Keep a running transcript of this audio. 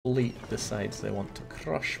fleet decides they want to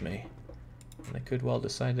crush me. And they could well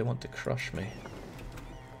decide they want to crush me.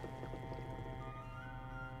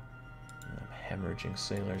 I'm hemorrhaging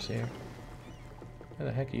sailors here. Where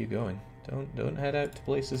the heck are you going? Don't head out to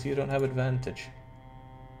places you don't have advantage.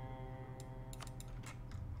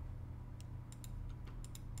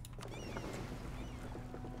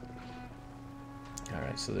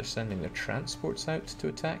 Alright, so they're sending their transports out to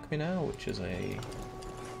attack me now, which is a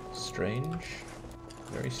strange,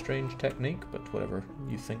 very strange technique, but whatever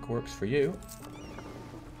you think works for you.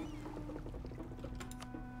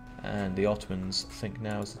 And the Ottomans think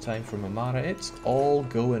now is the time for Mamara. It's all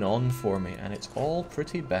going on for me, and it's all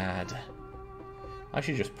pretty bad. I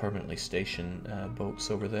should just permanently station boats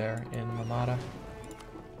over there in Mamara.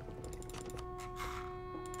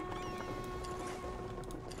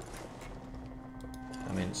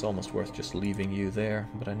 I mean, it's almost worth just leaving you there,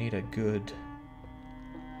 but I need a good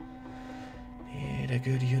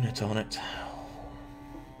unit on it.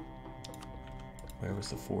 Where was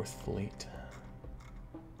the 4th fleet?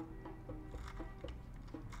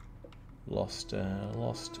 Lost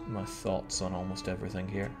my thoughts on almost everything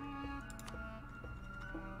here.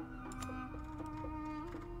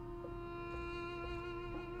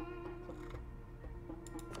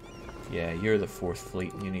 Yeah, you're the 4th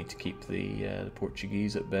fleet, and you need to keep the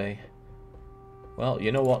Portuguese at bay. Well,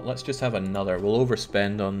 you know what? Let's just have another. We'll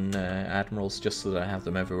overspend on admirals just so that I have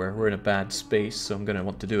them everywhere. We're in a bad space, so I'm going to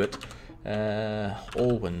want to do it.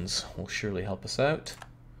 Olwens will surely help us out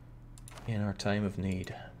in our time of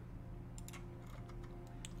need.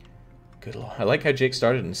 Good lord. I like how Jake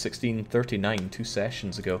started in 1639, 2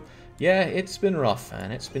 sessions ago. Yeah, it's been rough,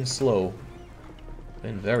 and it's been slow.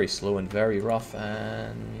 Been very slow and very rough,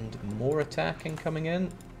 and more attacking coming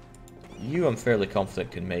in. You, I'm fairly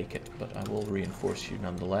confident, can make it, but I will reinforce you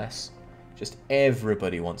nonetheless. Just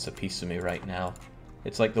everybody wants a piece of me right now.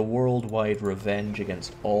 It's like the worldwide revenge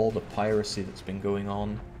against all the piracy that's been going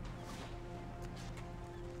on.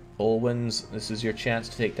 Olwens, this is your chance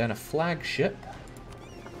to take down a flagship.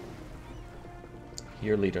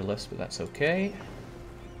 You're leaderless, but that's okay.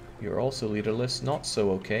 You're also leaderless, not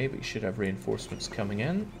so okay, but you should have reinforcements coming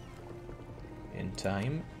in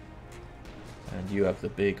time. And you have the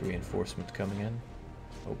big reinforcement coming in,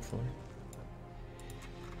 hopefully.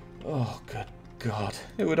 Oh, good God.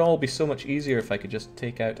 It would all be so much easier if I could just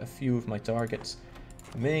take out a few of my targets.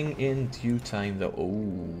 Ming in due time, though.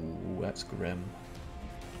 Oh, that's grim.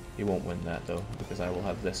 He won't win that, though, because I will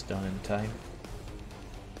have this done in time.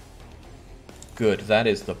 Good, that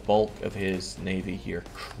is the bulk of his navy here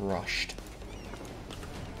crushed.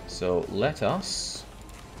 So let us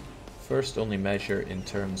first only measure in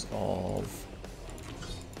terms of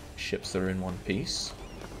ships that are in one piece.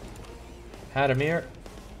 Hadamir.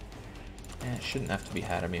 It shouldn't have to be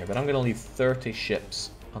Hadamir, but I'm going to leave 30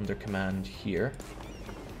 ships under command here.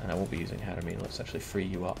 And I won't be using Hadamir. Let's actually free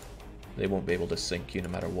you up. They won't be able to sink you no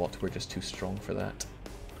matter what. We're just too strong for that.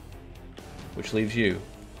 Which leaves you.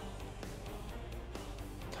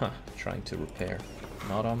 Trying to repair.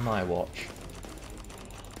 Not on my watch.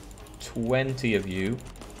 20 of you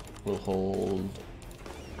will hold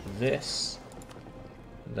this.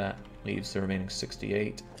 That leaves the remaining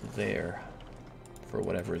 68 there for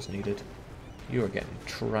whatever is needed. You are getting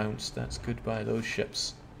trounced. That's goodbye those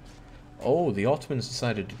ships. Oh, the Ottomans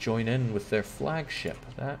decided to join in with their flagship.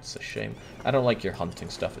 That's a shame. I don't like your hunting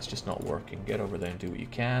stuff. It's just not working. Get over there and do what you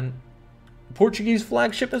can. The Portuguese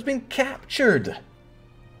flagship has been captured.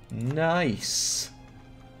 Nice.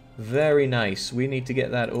 Very nice. We need to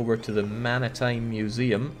get that over to the Maritime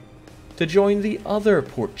Museum to join the other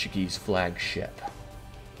Portuguese flagship.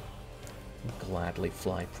 I'll gladly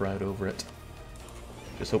fly proud over it.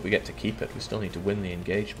 Just hope we get to keep it. We still need to win the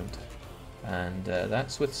engagement. And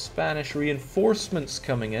that's with Spanish reinforcements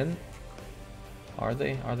coming in. Are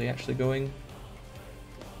they? Are they actually going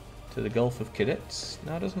to the Gulf of Cadiz?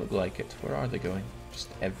 No, it doesn't look like it. Where are they going? Just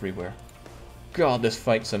everywhere. God, this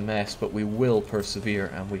fight's a mess, but we will persevere,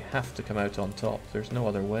 and we have to come out on top. There's no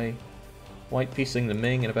other way. White piecing the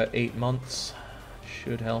Ming in about 8 months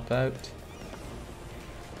should help out.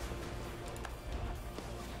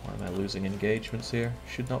 Why am I losing engagements here?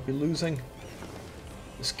 Should not be losing.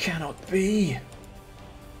 This cannot be.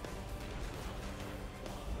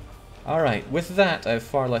 Alright, with that, I have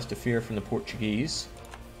far less to fear from the Portuguese.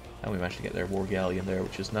 And we managed to get their war galleon there,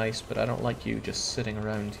 which is nice, but I don't like you just sitting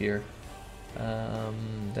around here.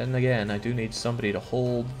 Then again, I do need somebody to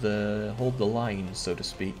hold the line, so to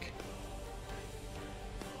speak.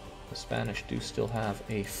 The Spanish do still have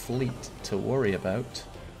a fleet to worry about.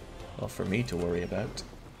 Well, for me to worry about.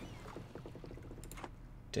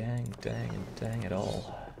 Dang, dang, and dang it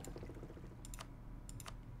all.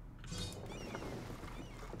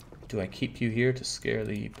 Do I keep you here to scare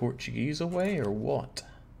the Portuguese away, or what?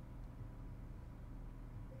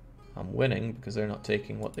 I'm winning because they're not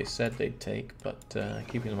taking what they said they'd take, but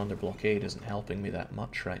keeping them under blockade isn't helping me that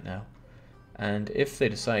much right now. And if they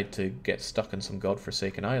decide to get stuck on some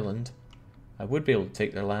godforsaken island, I would be able to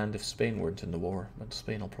take their land if Spain weren't in the war, but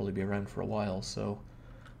Spain will probably be around for a while, so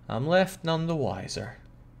I'm left none the wiser.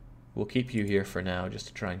 We'll keep you here for now, just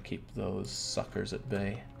to try and keep those suckers at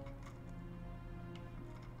bay.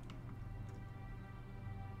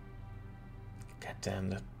 God damn,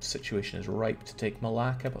 the situation is ripe to take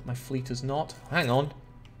Malacca, but my fleet is not. Hang on.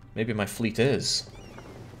 Maybe my fleet is.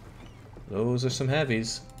 Those are some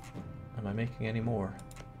heavies. Am I making any more?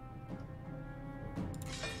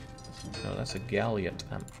 No, that's a galleot.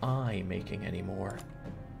 Am I making any more?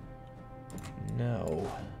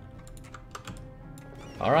 No.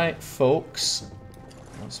 Alright, folks.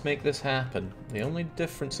 Let's make this happen. The only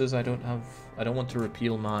difference is I don't want to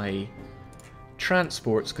repeal my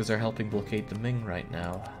transports because they're helping blockade the Ming right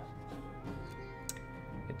now.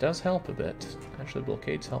 It does help a bit. Actually,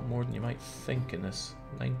 blockades help more than you might think in this.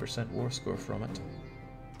 9% war score from it.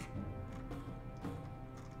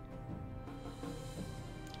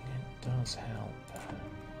 It does help.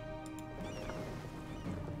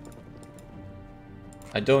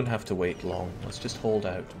 I don't have to wait long. Let's just hold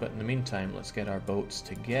out. But in the meantime, let's get our boats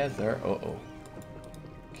together. Uh-oh.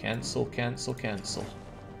 Cancel, cancel, cancel.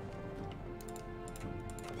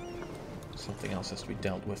 Something else has to be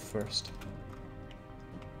dealt with first.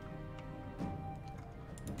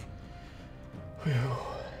 Whew.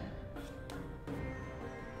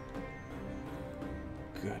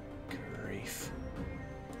 Good grief.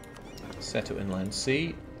 Seto Inland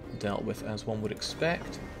Sea, dealt with as one would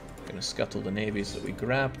expect. Gonna scuttle the navies that we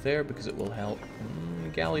grabbed there because it will help.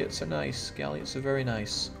 Galleots are nice. Galleots are very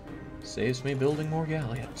nice. Saves me building more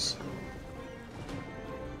galleots.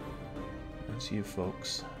 That's you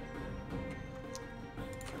folks.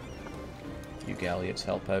 You galleots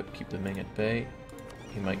help out, keep the Ming at bay.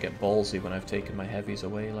 He might get ballsy when I've taken my heavies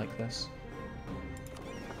away like this.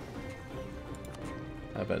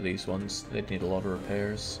 How about these ones? They'd need a lot of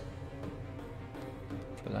repairs.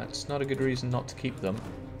 But that's not a good reason not to keep them.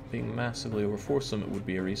 Being massively over for some it would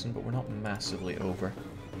be a reason, but we're not massively over.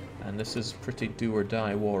 And this is pretty do or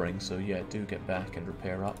die warring, so yeah, do get back and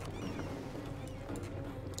repair up.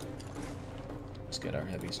 Let's get our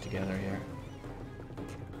heavies together here.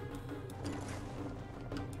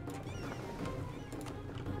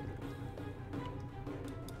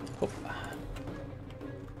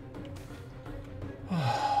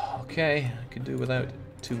 Okay, I could do without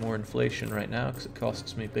 2 more inflation right now because it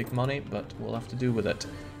costs me big money, but we'll have to do with it.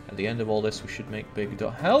 At the end of all this, we should make big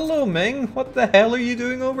Hello, Ming! What the hell are you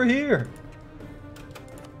doing over here?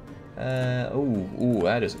 Oh,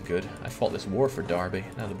 that isn't good. I fought this war for Derby.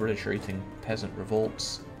 Now the British are eating peasant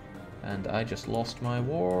revolts. And I just lost my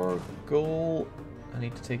war goal. I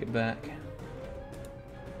need to take it back.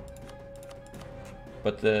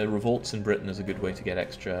 But the revolts in Britain is a good way to get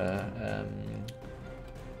extra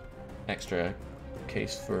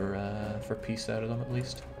case for peace out of them, at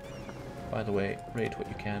least. By the way, raid what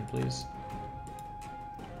you can, please.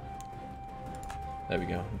 There we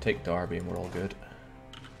go. And take Derby and we're all good.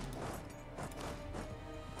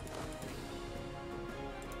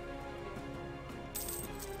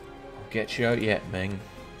 I'll get you out yet, Ming.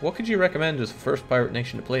 What could you recommend as the first pirate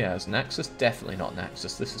nation to play as? Naxos? Definitely not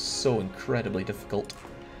Naxos. This is so incredibly difficult.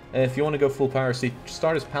 If you want to go full piracy,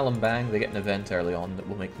 start as Palembang. They get an event early on that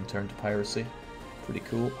will make them turn to piracy. Pretty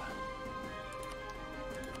cool.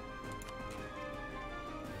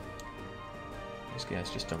 These guys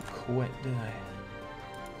just don't quit, do they?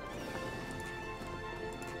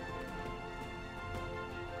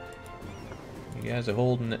 You guys are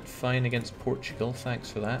holding it fine against Portugal, thanks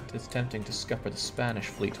for that. It's tempting to scupper the Spanish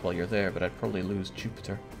fleet while you're there, but I'd probably lose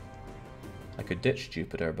Jupiter. I could ditch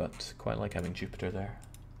Jupiter, but quite like having Jupiter there.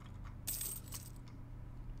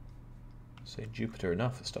 Say Jupiter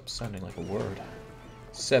enough, it stops sounding like a word.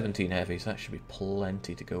 17 heavies, that should be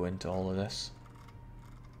plenty to go into all of this.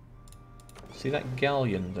 See that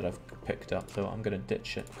galleon that I've picked up, though? I'm going to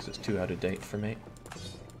ditch it because it's too out of date for me.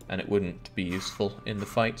 And it wouldn't be useful in the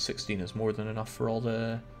fight. 16 is more than enough for all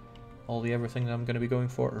the everything that I'm going to be going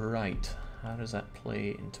for. Right, how does that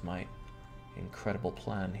play into my incredible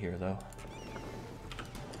plan here, though?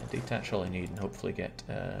 I'll detach all I need and hopefully get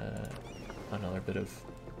another bit of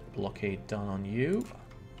blockade done on you.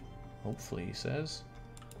 Hopefully, he says.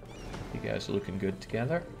 You guys are looking good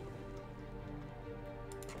together.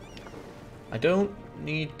 I don't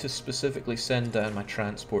need to specifically send down my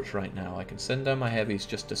transports right now. I can send down my heavies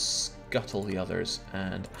just to scuttle the others,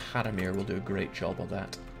 and Hadamir will do a great job of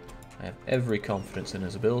that. I have every confidence in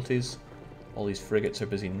his abilities. All these frigates are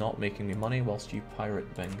busy not making me money whilst you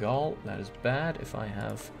pirate Bengal. That is bad. If I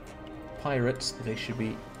have pirates, they should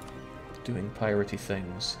be doing piratey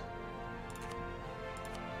things.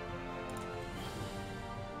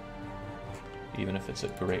 Even if it's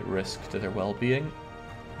at great risk to their well-being.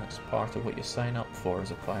 That's part of what you sign up for as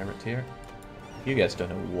a pirate here. You guys don't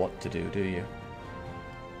know what to do you?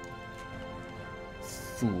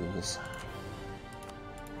 Fools.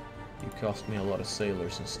 You cost me a lot of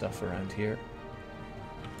sailors and stuff around here.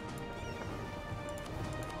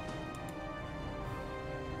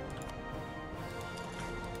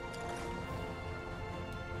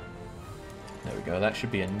 There we go, that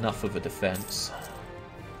should be enough of a defense.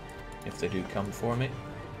 If they do come for me.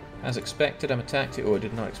 As expected, I'm attacked. Oh, I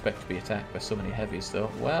did not expect to be attacked by so many heavies, though.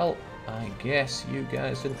 Well, I guess you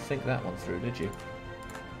guys didn't think that one through, did you?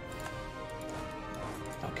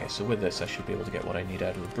 Okay, so with this, I should be able to get what I need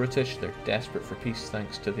out of the British. They're desperate for peace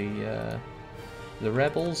thanks to the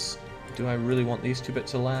rebels. Do I really want these 2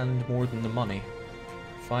 bits of land more than the money?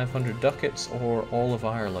 500 ducats or all of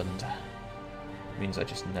Ireland? Means I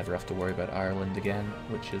just never have to worry about Ireland again,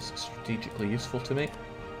 which is strategically useful to me.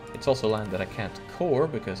 It's also land that I can't core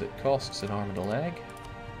because it costs an arm and a leg.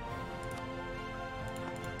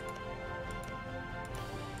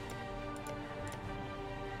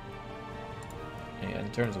 Yeah,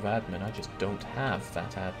 in terms of admin, I just don't have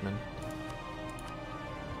that admin.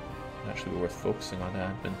 It'd actually be worth focusing on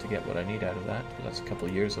admin to get what I need out of that, but that's a couple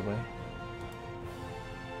of years away.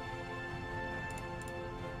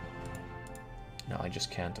 No, I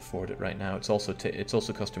just can't afford it right now. It's also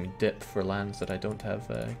costing me dip for lands that I don't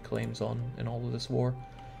have claims on in all of this war.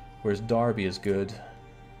 Whereas Derby is good,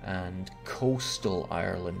 and coastal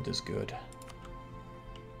Ireland is good.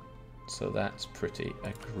 So that's pretty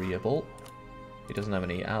agreeable. He doesn't have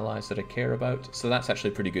any allies that I care about, so that's actually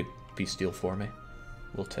a pretty good peace deal for me.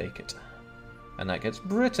 We'll take it. And that gets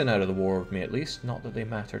Britain out of the war with me at least, not that they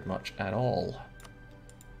mattered much at all.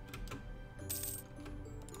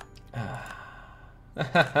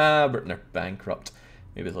 Britain are bankrupt.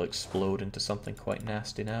 Maybe they'll explode into something quite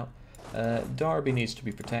nasty now. Derby needs to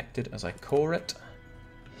be protected as I core it.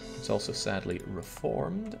 It's also sadly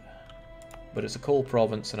reformed. But it's a coal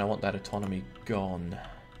province and I want that autonomy gone.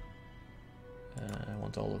 I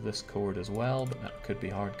want all of this cored as well, but that could be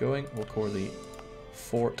hard going. We'll core the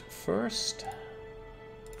fort first.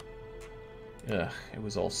 Ugh, it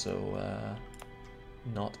was also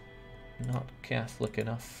not Catholic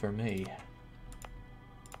enough for me.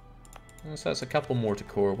 So that's a couple more to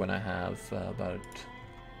core when I have about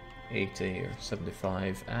 80 or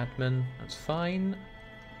 75 admin. That's fine.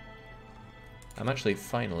 I'm actually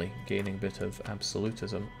finally gaining a bit of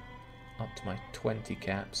absolutism up to my 20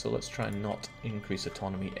 cap, so let's try and not increase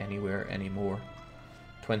autonomy anywhere anymore.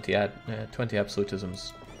 20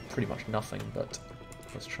 absolutism's pretty much nothing, but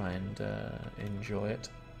let's try and enjoy it.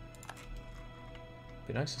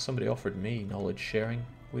 Be nice if somebody offered me knowledge sharing.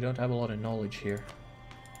 We don't have a lot of knowledge here.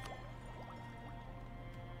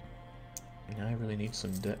 I really need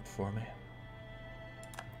some dip for me.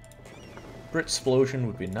 Britsplosion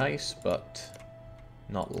would be nice, but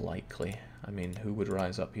not likely. I mean, who would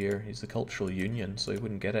rise up here? He's the Cultural Union, so he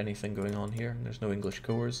wouldn't get anything going on here. There's no English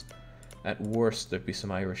cores. At worst, there'd be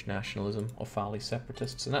some Irish nationalism, Offaly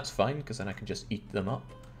separatists, and that's fine, because then I can just eat them up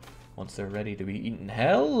once they're ready to be eaten.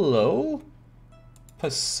 Hello?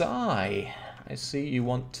 Pasai. I see you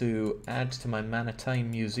want to add to my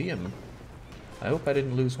Maritime Museum. I hope I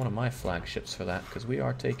didn't lose one of my flagships for that, because we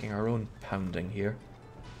are taking our own pounding here.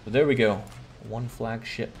 But there we go. One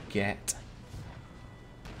flagship get.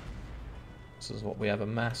 This is what we have a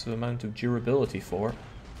massive amount of durability for.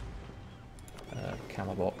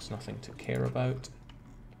 Camel box, nothing to care about.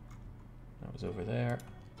 That was over there.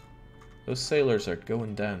 Those sailors are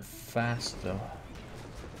going down fast, though.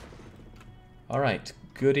 Alright,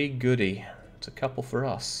 goody goody. It's a couple for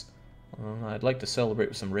us. I'd like to celebrate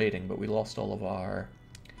with some raiding, but we lost all of our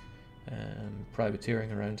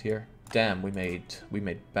privateering around here. Damn, we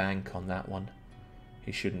made bank on that one.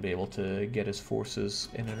 He shouldn't be able to get his forces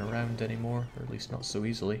in and around anymore, or at least not so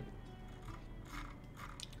easily.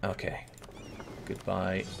 Okay.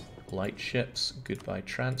 Goodbye light ships, goodbye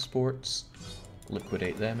transports.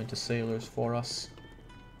 Liquidate them into sailors for us.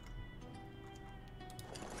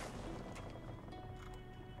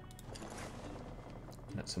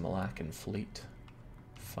 That's a Malaccan fleet.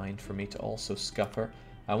 Fine for me to also scupper.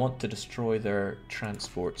 I want to destroy their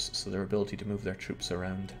transports, so their ability to move their troops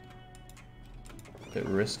around. A bit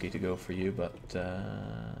risky to go for you, but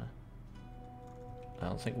I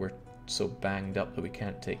don't think we're so banged up that we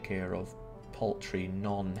can't take care of paltry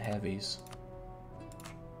non-heavies.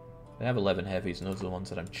 They have 11 heavies, and those are the ones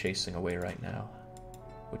that I'm chasing away right now.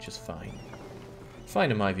 Which is fine. Fine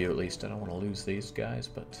in my view, at least. I don't want to lose these guys,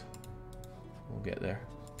 but we'll get there.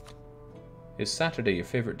 Is Saturday your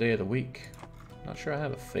favourite day of the week? Not sure I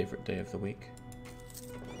have a favourite day of the week.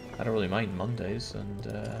 I don't really mind Mondays,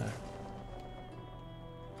 and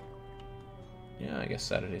yeah, I guess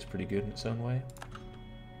Saturday's pretty good in its own way.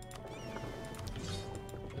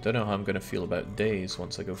 I don't know how I'm going to feel about days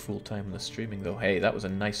once I go full-time in the streaming, though. Hey, that was a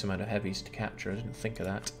nice amount of heavies to capture. I didn't think of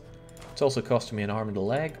that. It's also costing me an arm and a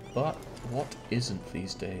leg, but what isn't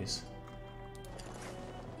these days?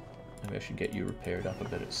 Maybe I should get you repaired up a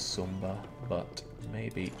bit at Sumba, but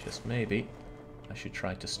maybe, just maybe, I should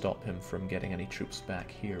try to stop him from getting any troops back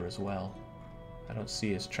here as well. I don't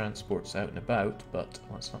see his transports out and about, but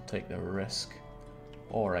let's not take the risk.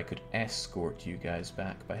 Or I could escort you guys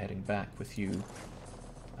back by heading back with you.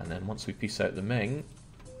 And then once we peace out the Ming...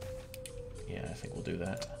 Yeah, I think we'll do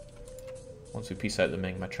that. Once we peace out the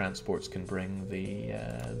Ming, my transports can bring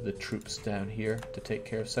the troops down here to take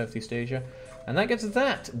care of Southeast Asia. And that gets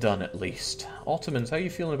that done at least. Ottomans, how are you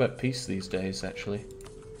feeling about peace these days, actually?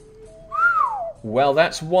 Well,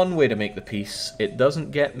 that's one way to make the peace. It doesn't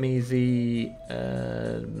get me the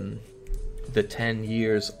 10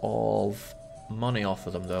 years of money off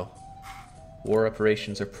of them, though. War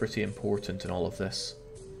reparations are pretty important in all of this.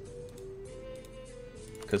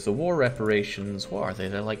 Because the war reparations, what are they?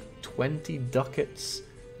 They're like 20 ducats.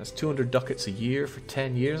 That's 200 ducats a year for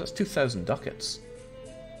 10 years. That's 2,000 ducats.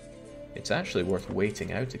 It's actually worth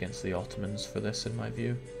waiting out against the Ottomans for this, in my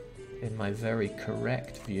view. In my very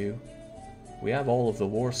correct view. We have all of the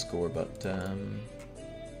war score, but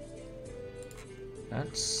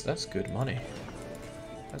that's good money.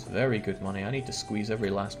 That's very good money. I need to squeeze every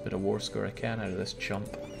last bit of war score I can out of this chump.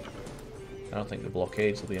 I don't think the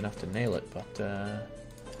blockades will be enough to nail it, but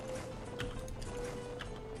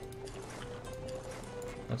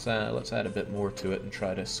let's add a bit more to it and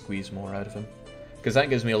try to squeeze more out of him. Because that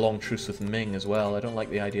gives me a long truce with Ming as well. I don't like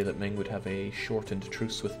the idea that Ming would have a shortened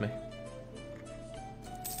truce with me.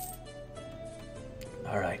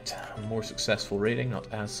 Alright, a more successful raiding, not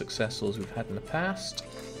as successful as we've had in the past.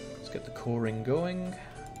 Let's get the coring going.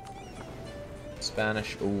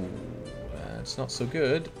 Spanish, ooh, it's not so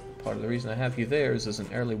good. Part of the reason I have you there is as an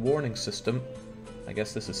early warning system. I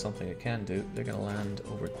guess this is something I can do. They're going to land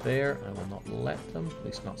over there. I will not let them, at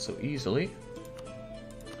least not so easily.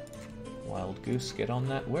 Wild Goose, get on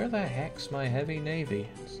that. Where the heck's my heavy navy?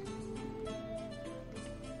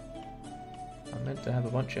 I meant to have a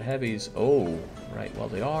bunch of heavies. Oh, right. Well,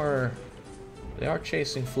 they are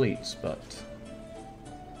chasing fleets, but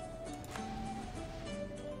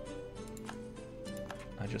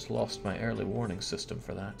I just lost my early warning system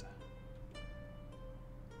for that.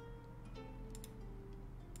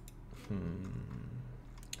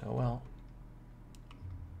 Oh well.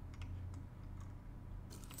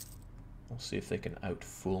 We'll see if they can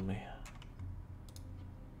outfool me.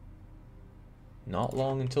 Not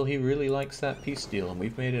long until he really likes that peace deal, and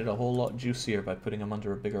we've made it a whole lot juicier by putting him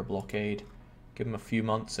under a bigger blockade. Give him a few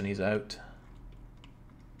months and he's out.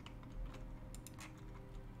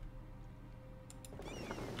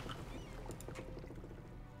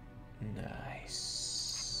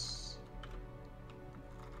 Nice.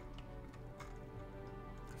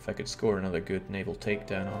 If I could score another good naval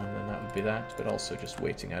takedown on him, then that would be that, but also just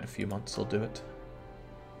waiting out a few months will do it.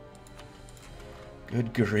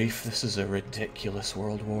 Good grief, this is a ridiculous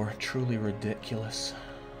world war. Truly ridiculous.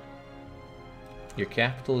 Your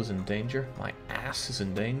capital is in danger? My ass is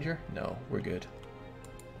in danger? No, we're good.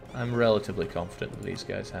 I'm relatively confident that these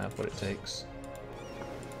guys have what it takes.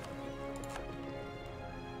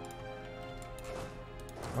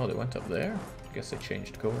 Oh, they went up there? I guess they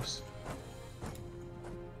changed course.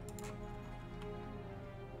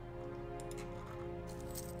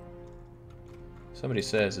 Somebody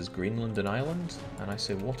says, is Greenland an island? And I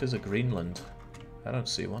say, what is a Greenland? I don't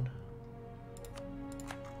see one.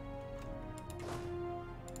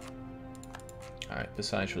 Alright,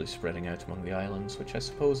 besides really spreading out among the islands, which I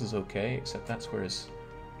suppose is okay, except that's where his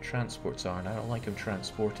transports are, and I don't like him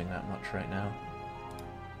transporting that much right now.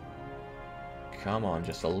 Come on,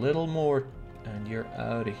 just a little more, and you're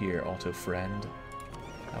out of here, Otto friend.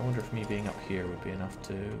 I wonder if me being up here would be enough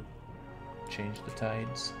to change the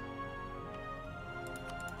tides.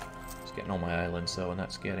 Getting on my islands though, and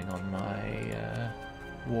that's getting on my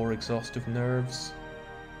war exhaustive nerves.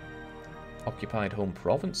 Occupied home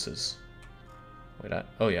provinces. Wait,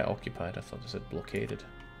 oh yeah, occupied. I thought it said blockaded.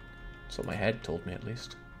 That's what my head told me at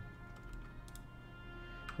least.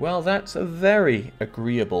 Well, that's a very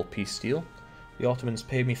agreeable peace deal. The Ottomans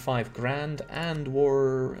pay me 5 grand and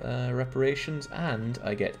war reparations, and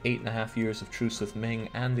I get 8.5 years of truce with Ming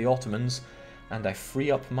and the Ottomans, and I free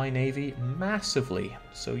up my navy massively.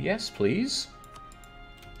 So yes, please.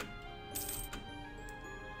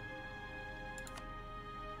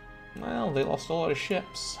 Well, they lost a lot of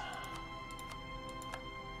ships.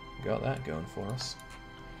 Got that going for us.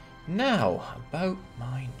 Now, about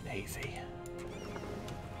my navy.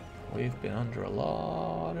 We've been under a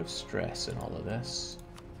lot of stress in all of this.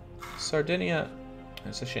 Sardinia,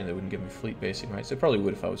 it's a shame they wouldn't give me fleet basing rights. They probably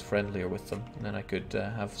would if I was friendlier with them, and then I could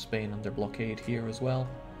have Spain under blockade here as well,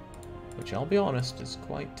 which I'll be honest is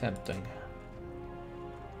quite tempting.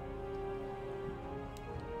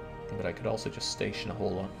 But I could also just station a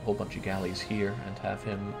whole bunch of galleys here and have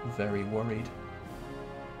him very worried.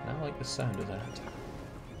 And I like the sound of that.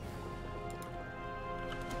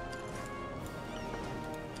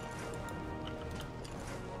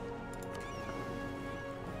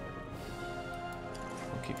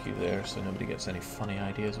 I'll keep you there so nobody gets any funny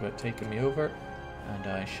ideas about taking me over. And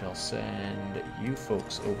I shall send you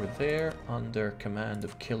folks over there under command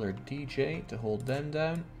of Killer DJ to hold them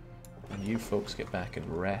down. And you folks get back and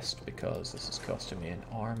rest because this is costing me an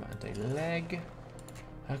arm and a leg.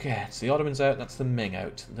 Okay, it's the Ottomans out, that's the Ming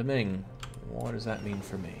out. The Ming, what does that mean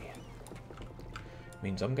for me? It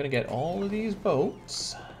means I'm going to get all of these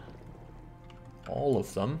boats. All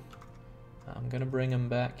of them. I'm going to bring them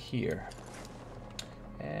back here.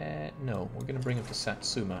 No, we're going to bring them to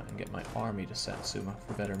Satsuma and get my army to Satsuma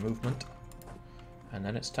for better movement. And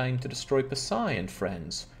then it's time to destroy Pasai and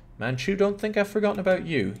friends. Manchu, don't think I've forgotten about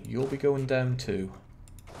you. You'll be going down too.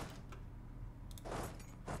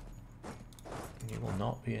 You will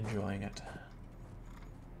not be enjoying it.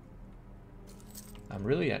 I'm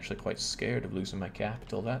really actually quite scared of losing my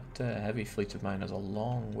capital. That heavy fleet of mine has a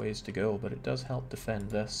long ways to go, but it does help defend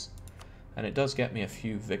this. And it does get me a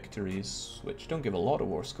few victories, which don't give a lot of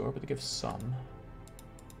war score, but they give some.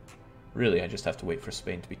 Really, I just have to wait for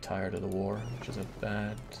Spain to be tired of the war, which is a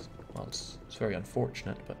bad... Well, it's very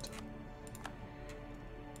unfortunate, but...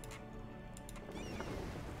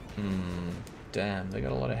 Damn, they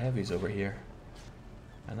got a lot of heavies over here.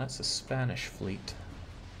 And that's the Spanish fleet.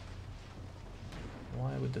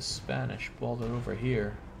 Why would the Spanish bother over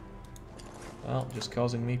here? Well, just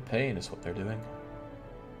causing me pain is what they're doing.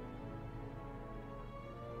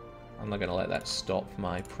 I'm not going to let that stop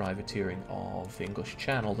my privateering of the English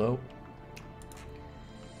Channel, though.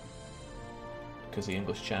 Because the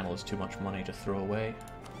English Channel is too much money to throw away.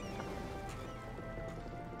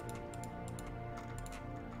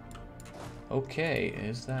 Okay,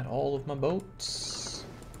 is that all of my boats?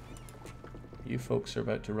 You folks are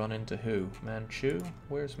about to run into who? Manchu?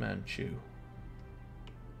 Where's Manchu?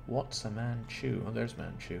 What's a Manchu? Oh, there's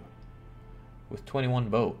Manchu. With 21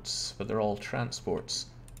 boats, but they're all transports.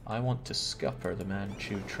 I want to scupper the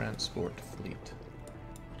Manchu transport fleet.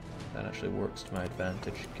 That actually works to my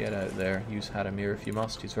advantage. Get out there. Use Hadamir if you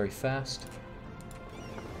must. He's very fast.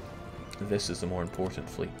 This is the more important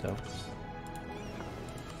fleet, though.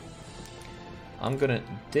 I'm gonna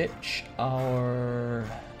ditch our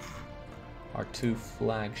 2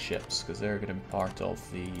 flagships because they're gonna be part of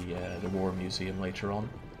the war museum later on.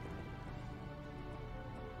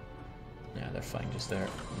 Yeah, they're fine just there.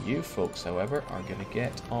 You folks, however, are gonna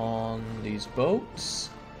get on these boats.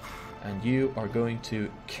 And you are going to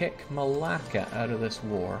kick Malacca out of this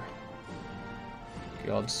war.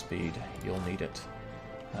 Godspeed, you'll need it.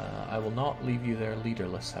 I will not leave you there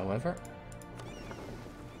leaderless, however.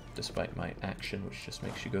 Despite my action, which just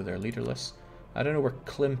makes you go there leaderless. I don't know where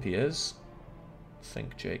Klimpy is.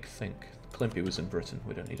 Think, Jake, think. Klimpy was in Britain,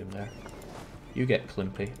 we don't need him there. You get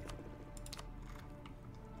Klimpy.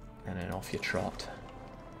 And then off you trot.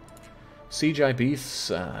 Siege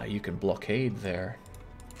Ibiza, you can blockade there.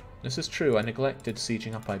 This is true, I neglected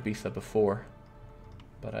sieging up Ibiza before,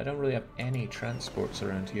 but I don't really have any transports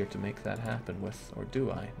around here to make that happen with, or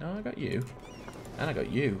do I? No, I got you, and I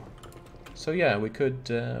got you. So yeah, we could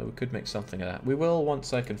make something of that. We will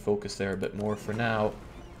once I can focus there a bit more. For now,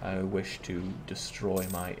 I wish to destroy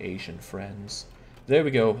my Asian friends. There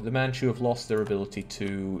we go, the Manchu have lost their ability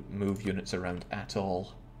to move units around at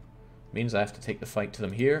all. Means I have to take the fight to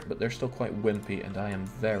them here, but they're still quite wimpy, and I am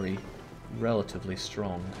relatively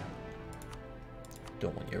strong.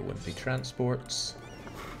 Don't want your wimpy transports.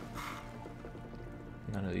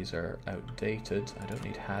 None of these are outdated. I don't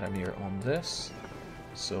need Hadamir on this.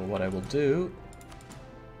 So what I will do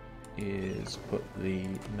is put the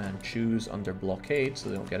Manchus under blockade so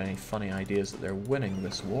they don't get any funny ideas that they're winning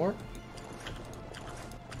this war.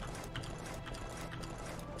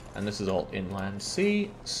 And this is all inland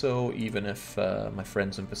sea, so even if my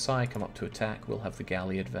friends in Pasai come up to attack, we'll have the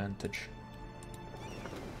galley advantage.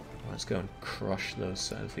 Let's go and crush those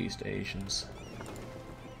Southeast Asians.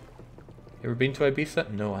 Ever been to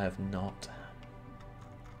Ibiza? No, I have not.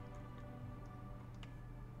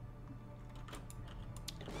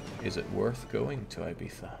 Is it worth going to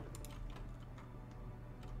Ibiza?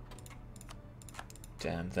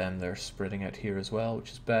 Damn them, they're spreading out here as well,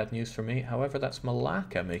 which is bad news for me. However, that's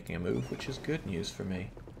Malacca making a move, which is good news for me.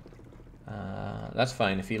 That's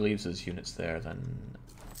fine. If he leaves his units there, then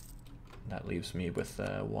that leaves me with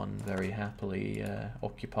one very happily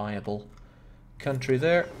occupiable country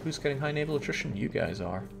there. Who's getting high naval attrition? You guys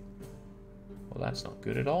are. Well, that's not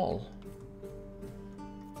good at all.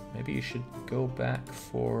 Maybe you should go back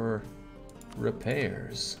for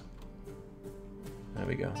repairs. There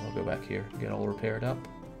we go. I'll go back here, get all repaired up.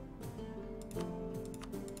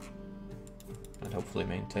 And hopefully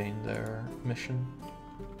maintain their mission.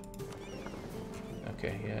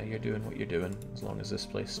 Okay, yeah, you're doing what you're doing. As long as this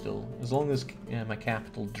place still... As long as my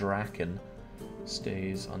capital, Draken,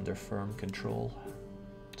 stays under firm control.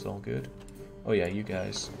 It's all good. Oh yeah, you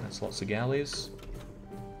guys. That's lots of galleys.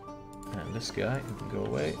 And this guy can go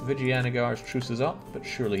away. Vijayanagara's truce is up, but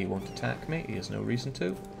surely he won't attack me. He has no reason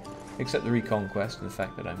to. Except the reconquest and the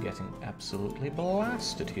fact that I'm getting absolutely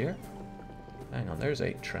blasted here. Hang on, there's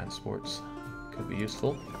 8 transports. Could be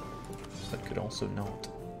useful, but could also not.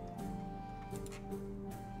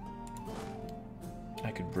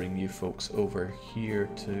 I could bring you folks over here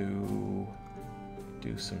to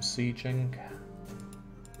do some sieging.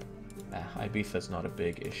 Ibiza's not a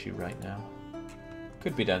big issue right now.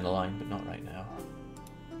 Could be down the line, but not right now.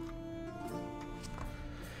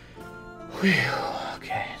 Whew,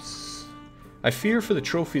 okay. I fear for the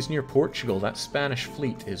trophies near Portugal. That Spanish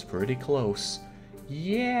fleet is pretty close.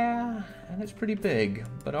 Yeah, and it's pretty big,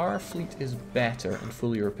 but our fleet is better and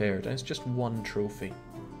fully repaired, and it's just 1 trophy.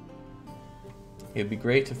 It would be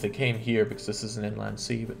great if they came here because this is an inland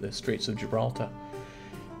sea, but the Straits of Gibraltar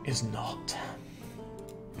is not.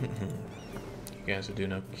 You guys are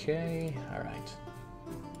doing okay. Alright.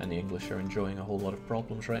 And the English are enjoying a whole lot of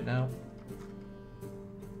problems right now.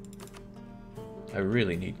 I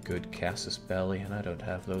really need good casus belli, and I don't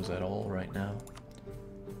have those at all right now.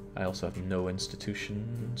 I also have no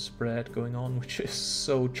institution spread going on, which is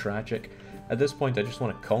so tragic. At this point, I just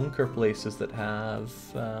want to conquer places that have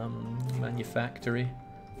manufactory,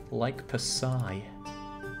 like Pasai.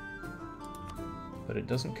 But it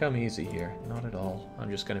doesn't come easy here, not at all.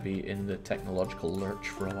 I'm just going to be in the technological lurch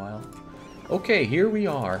for a while. Okay, here we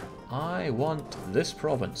are. I want this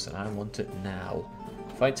province, and I want it now.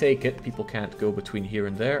 If I take it, people can't go between here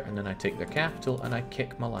and there, and then I take their capital, and I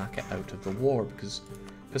kick Malacca out of the war, because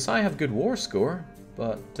Pasai have good war score,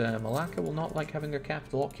 but Malacca will not like having their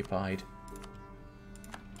capital occupied.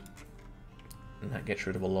 And that gets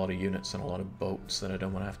rid of a lot of units and a lot of boats that I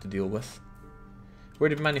don't want to have to deal with. Where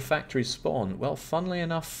did manufactories spawn? Well, funnily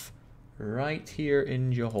enough, right here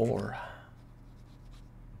in Johor.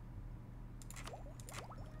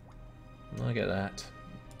 Look at that.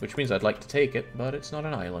 Which means I'd like to take it, but it's not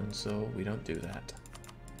an island, so we don't do that.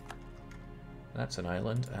 That's an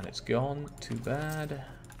island, and it's gone. Too bad.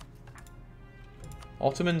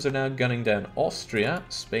 Ottomans are now gunning down Austria.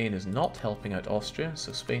 Spain is not helping out Austria,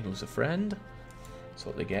 so Spain lose a friend. That's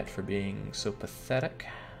what they get for being so pathetic.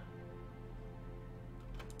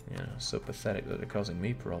 Yeah, so pathetic that they're causing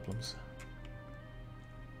me problems.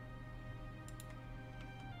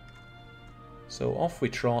 So off we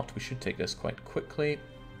trot. We should take this quite quickly.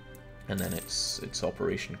 And then it's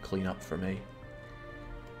Operation Cleanup for me.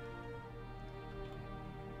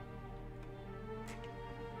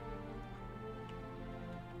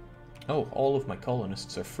 Oh, all of my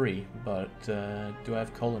colonists are free, but do I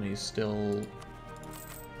have colonies still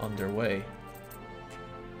underway?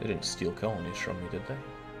 They didn't steal colonies from me, did they?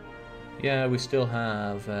 Yeah, we still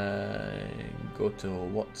have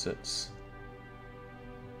What's-its,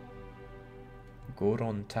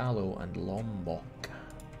 Gorontalo and Lombok.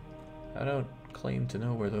 I don't claim to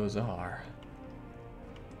know where those are.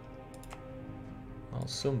 Well,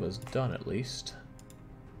 Sumba's done at least.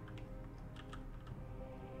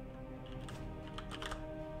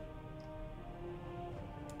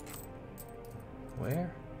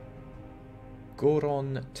 Where?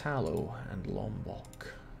 Gorontalo and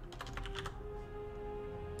Lombok.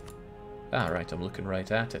 Ah, right, I'm looking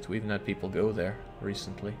right at it. We even had people go there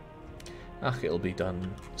recently. Ah, it'll be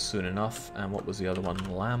done soon enough. And what was the other one?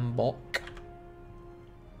 Lambok.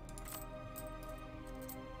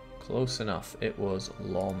 Close enough. It was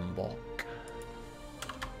Lombok.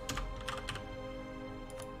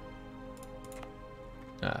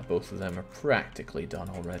 Ah, both of them are practically done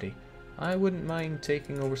already. I wouldn't mind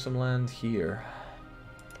taking over some land here.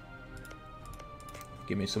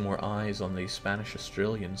 Give me some more eyes on the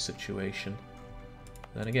Spanish-Australian situation.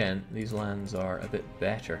 Then again, these lands are a bit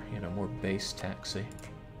better, you know, more base taxi.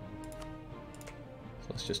 So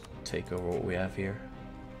let's just take over what we have here.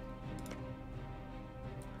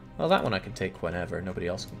 Well, that one I can take whenever. Nobody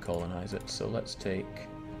else can colonize it. So let's take...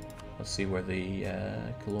 Let's see where the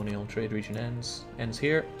colonial trade region ends. Ends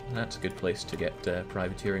here. And that's a good place to get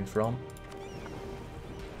privateering from.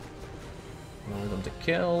 More of them to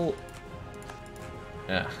kill.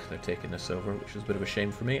 Ah, they're taking this over, which is a bit of a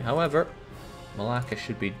shame for me. However, Malacca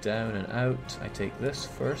should be down and out. I take this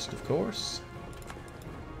first, of course.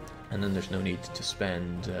 And then there's no need to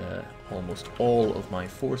spend almost all of my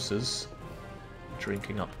forces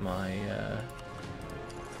drinking up my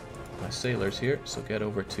my sailors here. So get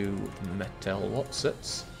over to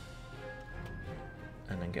Metelwotsits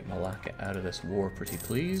and then get Malacca out of this war, pretty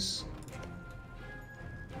please.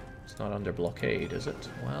 It's not under blockade, is it?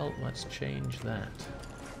 Well, let's change that.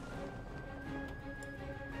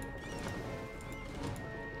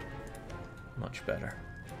 Much better.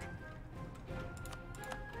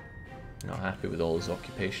 Not happy with all his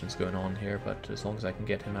occupations going on here, but as long as I can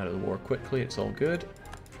get him out of the war quickly, it's all good.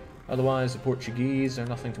 Otherwise, the Portuguese are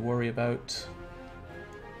nothing to worry about.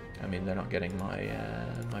 I mean, they're not getting my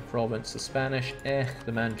my province. The Spanish,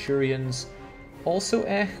 the Manchurians, also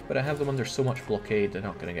but I have them under so much blockade, they're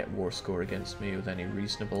not going to get war score against me with any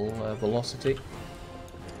reasonable velocity.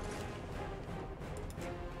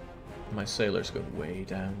 My sailors go way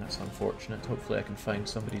down, that's unfortunate. Hopefully I can find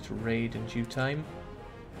somebody to raid in due time.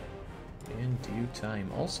 In due time.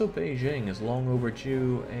 Also, Beijing is long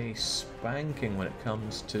overdue a spanking when it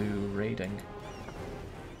comes to raiding.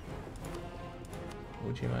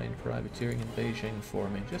 Would you mind privateering in Beijing for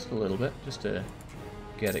me? Just a little bit, just to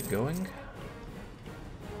get it going.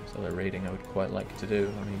 So the raiding I would quite like to do.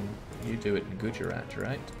 I mean, you do it in Gujarat,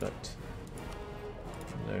 right? But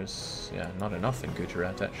there's, yeah, not enough in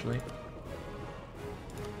Gujarat, actually.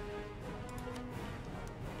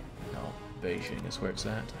 No, Beijing is where it's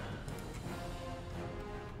at.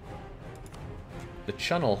 The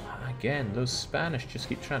Channel, again, those Spanish just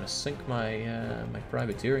keep trying to sink my my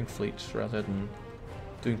privateering fleets rather than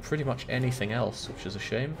doing pretty much anything else, which is a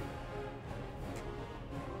shame.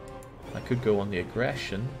 I could go on the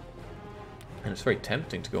aggression, and it's very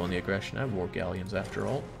tempting to go on the aggression. I have war galleons after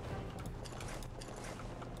all.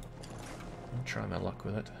 I'll try my luck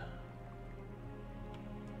with it.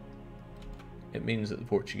 It means that the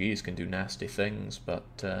Portuguese can do nasty things, but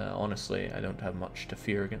honestly, I don't have much to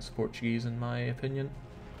fear against the Portuguese, in my opinion.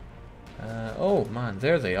 Oh man,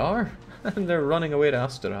 there they are! And they're running away to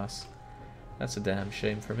Asteras. That's a damn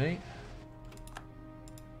shame for me.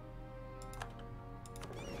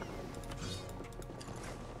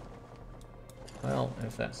 Well,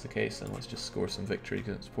 if that's the case, then let's just score some victory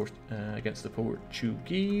against the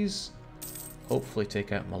Portuguese. Hopefully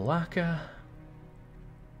take out Malacca.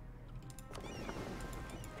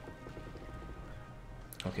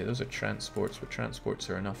 Okay, those are transports, but transports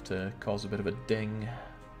are enough to cause a bit of a ding.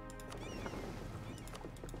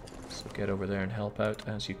 So get over there and help out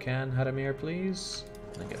as you can, Hadamir, please.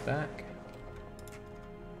 And then get back.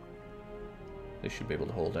 They should be able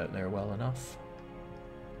to hold out there well enough.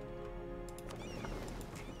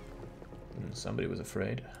 And somebody was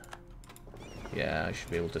afraid. Yeah, I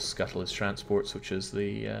should be able to scuttle his transports, which is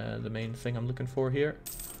the main thing I'm looking for here.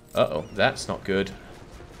 Uh-oh, that's not good.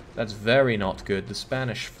 That's very not good. The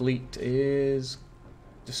Spanish fleet is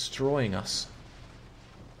destroying us.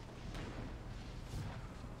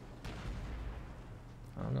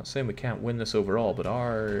 I'm not saying we can't win this overall, but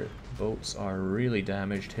our boats are really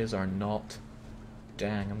damaged. His are not.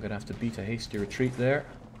 Dang, I'm gonna have to beat a hasty retreat there.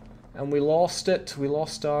 And we lost it. We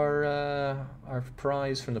lost our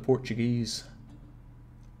prize from the Portuguese.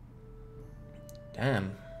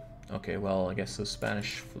 Damn. Okay, well, I guess those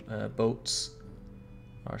Spanish boats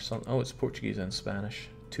are some. Oh, it's Portuguese and Spanish.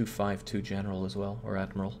 252 general as well, or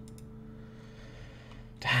admiral.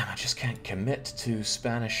 Damn, I just can't commit to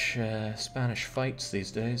Spanish fights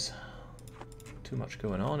these days. Too much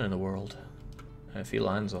going on in the world. If he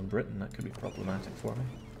lands on Britain, that could be problematic for me.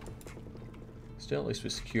 Still, at least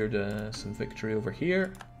we secured some victory over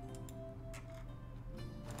here.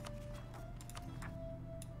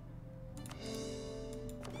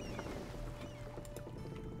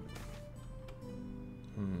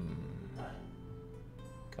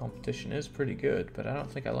 Competition is pretty good, but I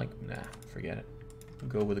don't think I like... Nah, forget it. I'll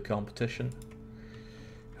go with the competition.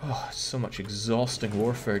 Oh, so much exhausting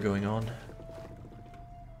warfare going on.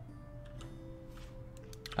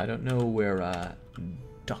 I don't know where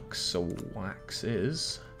Naxos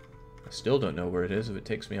is. I still don't know where it is if it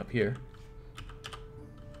takes me up here.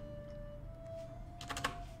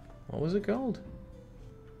 What was it called?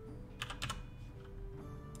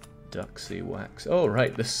 Duxy Wax. Oh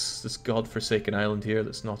right, this godforsaken island here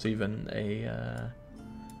that's not even a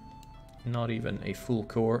full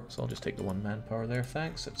core. So I'll just take the 1 manpower there.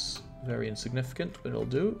 Thanks. It's very insignificant, but it'll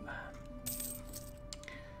do.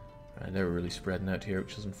 Right, they're really spreading out here,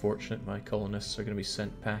 which is unfortunate. My colonists are going to be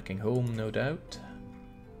sent packing home, no doubt.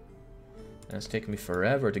 And it's taken me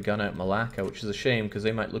forever to gun out Malacca, which is a shame because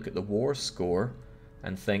they might look at the war score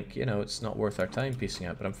and think, you know, it's not worth our time piecing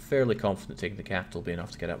out. But I'm fairly confident taking the capital will be enough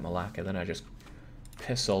to get out Malacca. Then I just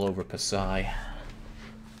piss all over Pasai.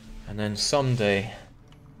 And then someday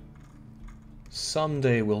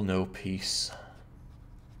we'll know peace.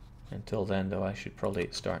 Until then, though, I should probably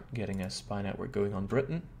start getting a spy network going on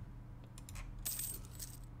Britain.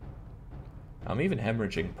 I'm even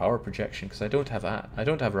hemorrhaging power projection because I don't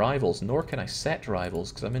have rivals, nor can I set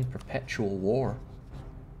rivals because I'm in perpetual war.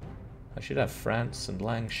 I should have France and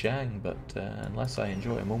Langshan, but unless I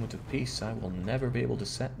enjoy a moment of peace, I will never be able to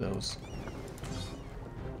set those.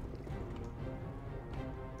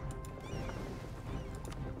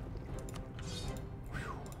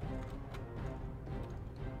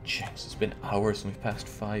 Jeez, it's been hours and we've passed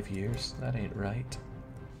 5 years. That ain't right.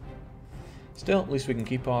 Still, at least we can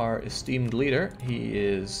keep our esteemed leader. He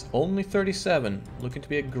is only 37, looking to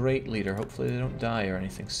be a great leader. Hopefully they don't die or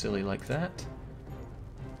anything silly like that.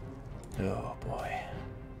 Oh boy.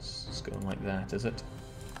 It's going like that, is it?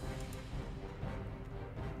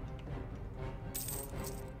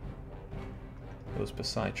 Those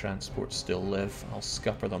Pasai transports still live. I'll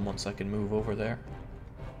scupper them once I can move over there.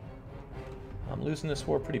 I'm losing this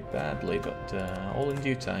war pretty badly, but all in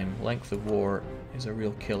due time. Length of war is a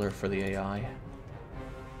real killer for the AI.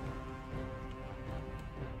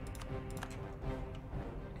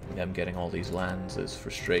 Them getting all these lands is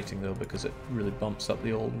frustrating though, because it really bumps up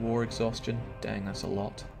the old war exhaustion. Dang, that's a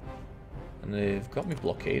lot. And they've got me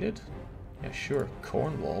blockaded. Yeah, sure,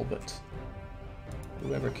 Cornwall, but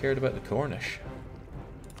whoever cared about the Cornish?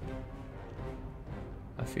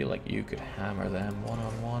 I feel like you could hammer them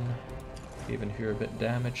one-on-one. Even if you're a bit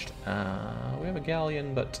damaged. We have a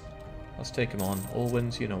galleon, but let's take him on.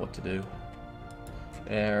 Olwins, you know what to do.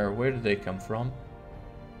 Where did they come from?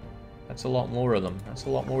 That's a lot more of them. That's a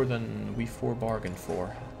lot more than we 4 bargained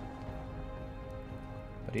for.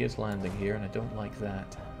 But he is landing here, and I don't like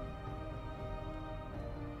that.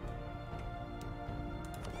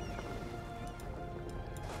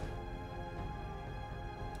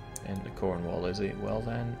 Into Cornwall, is he? Well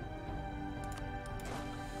then.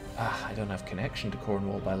 I don't have connection to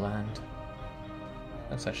Cornwall by land.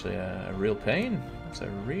 That's actually a real pain. That's a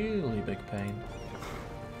really big pain.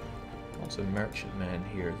 Lots of merchantmen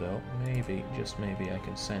here though. Maybe, just maybe, I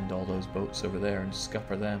can send all those boats over there and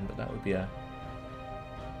scupper them, but that would be a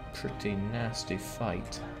pretty nasty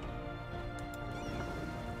fight.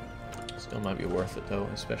 Still might be worth it though,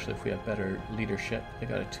 especially if we have better leadership. They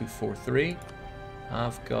got a 243.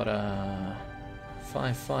 I've got a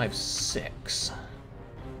 556.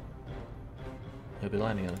 He'll be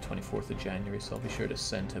landing on the 24th of January, so I'll be sure to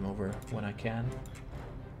send him over when I can.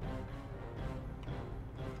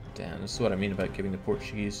 Damn, this is what I mean about giving the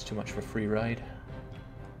Portuguese too much of a free ride.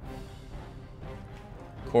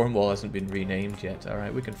 Cornwall hasn't been renamed yet.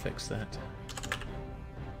 Alright, we can fix that.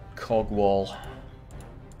 Cogwall.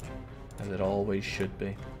 As it always should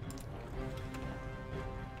be.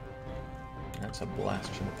 That's a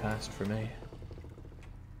blast from the past for me.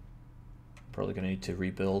 Probably going to need to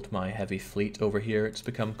rebuild my heavy fleet over here. It's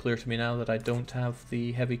become clear to me now that I don't have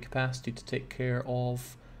the heavy capacity to take care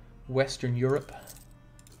of Western Europe.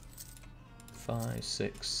 5,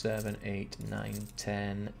 6, 7, 8, 9,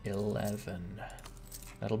 10, 11.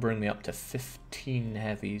 That'll bring me up to 15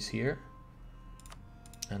 heavies here.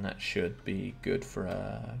 And that should be good for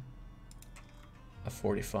a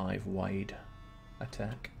 45 wide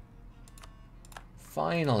attack.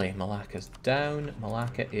 Finally, Malacca's down,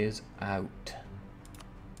 Malacca is out.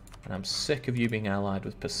 And I'm sick of you being allied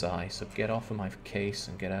with Pasai, so get off of my case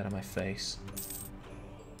and get out of my face.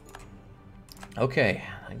 Okay,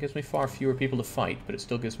 that gives me far fewer people to fight, but it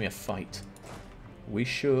still gives me a fight. We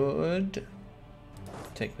should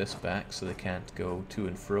take this back so they can't go to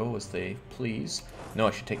and fro as they please. No,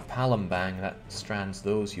 I should take Palembang, that strands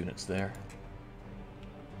those units there.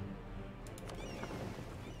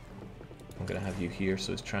 I'm going to have you here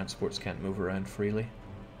so his transports can't move around freely.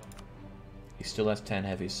 He still has 10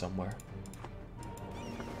 heavies somewhere.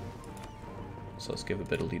 So let's give a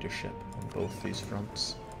bit of leadership on both these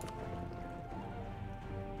fronts.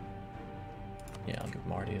 Yeah, I'll give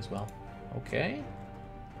Marty as well. Okay.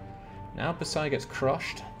 Now Pasai gets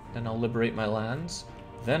crushed, then I'll liberate my lands.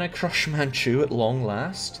 Then I crush Manchu at long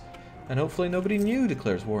last, and hopefully nobody new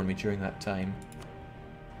declares war on me during that time.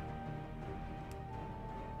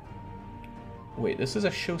 Wait, this is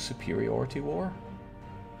a show superiority war?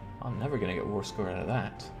 I'm never going to get war score out of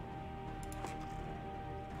that.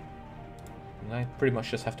 And I pretty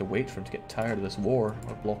much just have to wait for him to get tired of this war,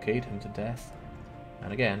 or blockade him to death.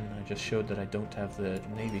 And again, I just showed that I don't have the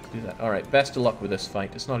navy to do that. Alright, best of luck with this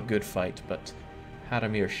fight. It's not a good fight, but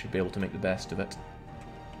Hadamir should be able to make the best of it.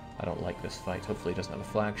 I don't like this fight. Hopefully he doesn't have a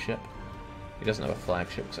flagship. He doesn't have a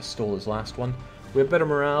flagship because I stole his last one. We have better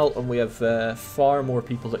morale, and we have far more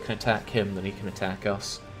people that can attack him than he can attack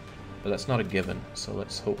us. But that's not a given, so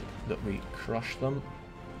let's hope that we crush them.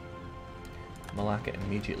 Malacca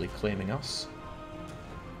immediately claiming us.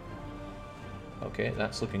 Okay,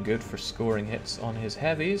 that's looking good for scoring hits on his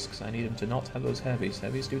heavies, because I need him to not have those heavies.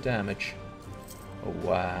 Heavies do damage. Oh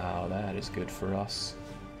wow, that is good for us.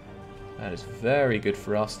 That is very good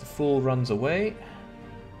for us. The fool runs away.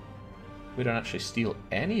 We don't actually steal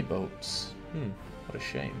any boats. What a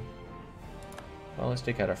shame. Well, let's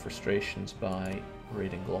take out our frustrations by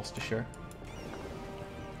raiding Gloucestershire.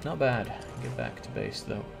 Not bad. Get back to base,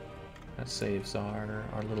 though. That saves our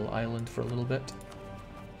little island for a little bit.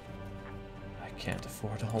 I can't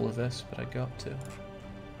afford all of this, but I got to.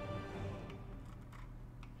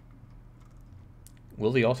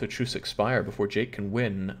 Will the auto truce expire before Jake can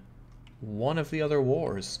win one of the other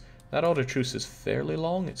wars? That auto truce is fairly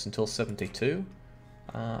long. It's until 72.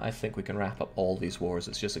 I think we can wrap up all these wars.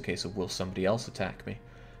 It's just a case of will somebody else attack me.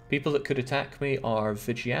 People that could attack me are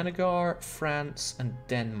Vijayanagara, France, and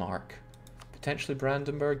Denmark. Potentially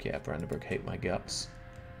Brandenburg. Yeah, Brandenburg hate my guts.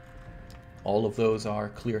 All of those are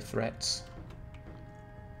clear threats.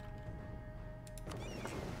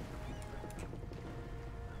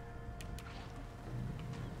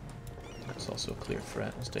 That's also a clear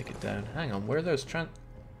threat. Let's take it down. Hang on, where are those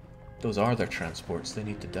Those are their transports. They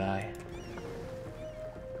need to die.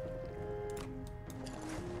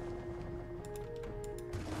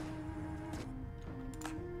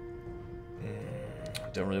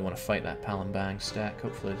 Don't really want to fight that Palembang stack.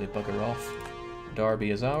 Hopefully they bugger off.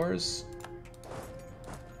 Derby is ours.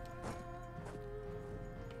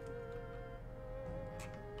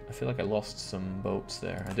 I feel like I lost some boats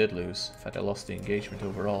there. I did lose. In fact, I lost the engagement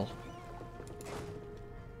overall.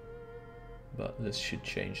 But this should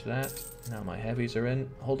change that. Now my heavies are in.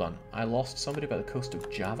 Hold on. I lost somebody by the coast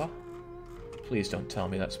of Java? Please don't tell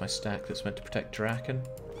me that's my stack that's meant to protect Draken.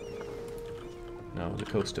 No, the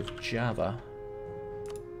coast of Java.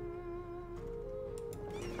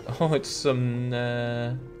 Oh, it's some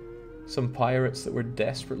pirates that were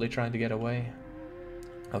desperately trying to get away.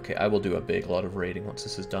 Okay, I will do a big lot of raiding once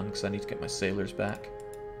this is done, because I need to get my sailors back.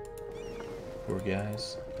 Poor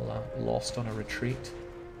guys. Lost on a retreat.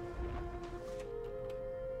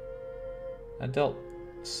 I dealt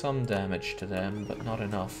some damage to them, but not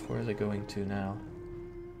enough. Where are they going to now?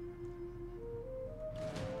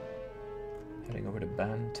 Heading over to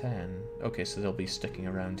Ban 10. Okay, so they'll be sticking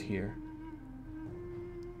around here.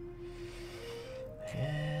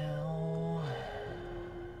 Hell.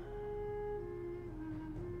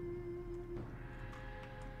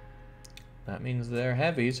 That means their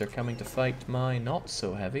heavies are coming to fight my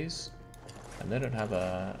not-so-heavies. And they don't have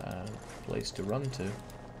a place to run to.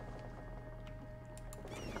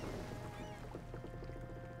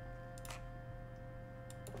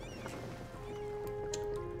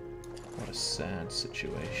 What a sad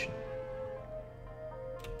situation.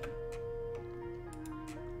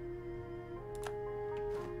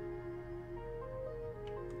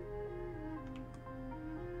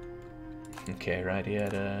 Okay, right, he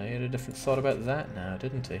had a different thought about that now,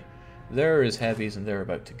 didn't he? There are his heavies, and they're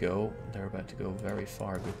about to go. They're about to go very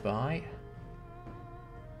far goodbye.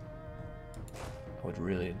 I would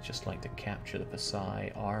really just like to capture the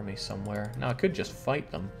Pasai army somewhere. Now, I could just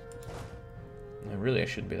fight them. And really, I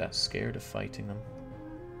shouldn't be that scared of fighting them.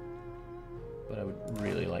 But I would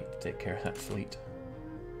really like to take care of that fleet.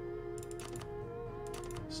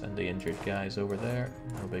 Send the injured guys over there.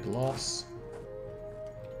 No big loss.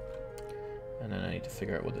 And then I need to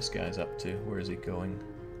figure out what this guy's up to. Where is he going?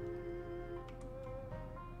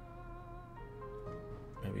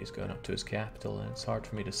 Maybe he's going up to his capital, and it's hard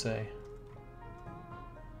for me to say.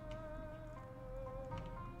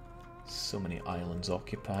 So many islands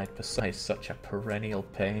occupied. Besides, such a perennial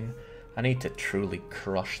pain. I need to truly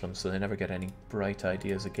crush them so they never get any bright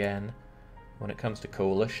ideas again. When it comes to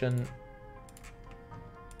coalition,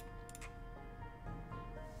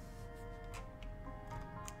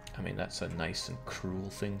 I mean, that's a nice and cruel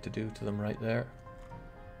thing to do to them right there.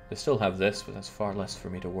 They still have this, but that's far less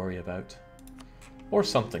for me to worry about. Or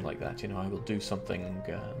something like that, you know, I will do something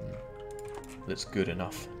that's good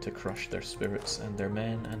enough to crush their spirits and their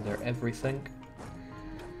men and their everything.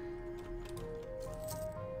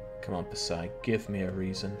 Come on, Pasai, give me a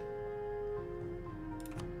reason.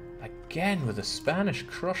 Again, with the Spanish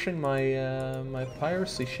crushing my my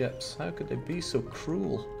piracy ships. How could they be so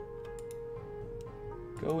cruel?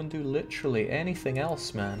 Go and do literally anything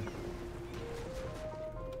else, man.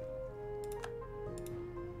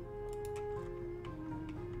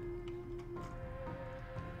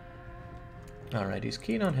 Alright, he's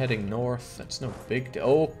keen on heading north. That's no big deal.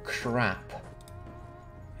 Oh, crap.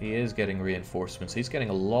 He is getting reinforcements. He's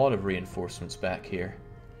getting a lot of reinforcements back here.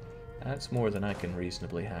 That's more than I can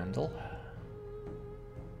reasonably handle.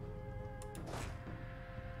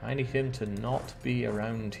 I need him to not be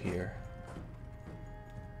around here.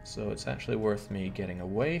 So it's actually worth me getting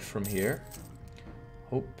away from here,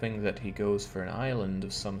 hoping that he goes for an island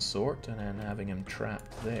of some sort, and then having him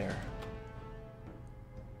trapped there.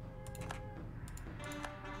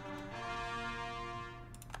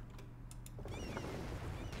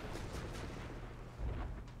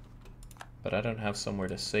 But I don't have somewhere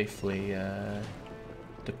to safely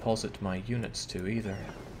deposit my units to either.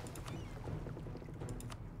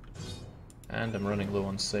 And I'm running low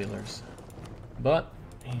on sailors. But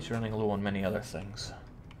he's running low on many other things.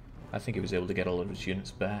 I think he was able to get all of his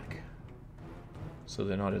units back, so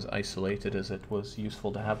they're not as isolated as it was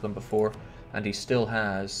useful to have them before. And he still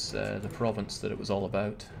has the province that it was all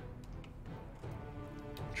about.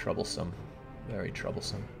 Troublesome. Very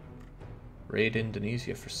troublesome. Raid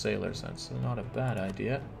Indonesia for sailors, that's not a bad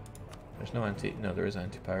idea. There's no no, there is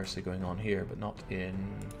anti-piracy going on here, but not in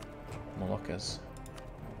Moluccas.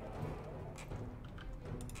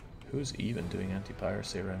 Who's even doing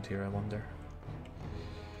anti-piracy around here, I wonder?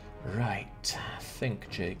 Right, think,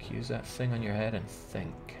 Jake. Use that thing on your head and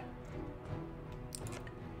think.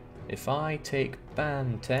 If I take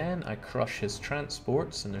ban 10, I crush his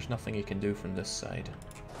transports, and there's nothing he can do from this side.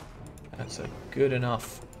 That's a good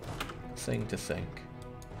enough thing to think.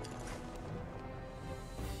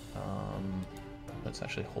 Let's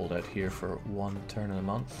actually hold out here for one turn of the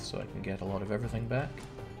month so I can get a lot of everything back.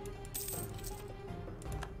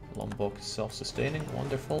 Lombok is self-sustaining,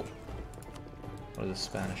 wonderful. What are the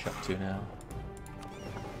Spanish up to now?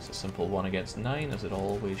 It's a simple 1 against 9, as it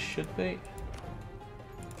always should be.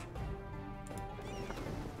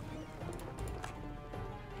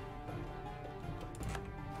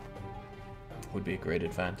 Would be a great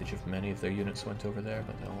advantage if many of their units went over there,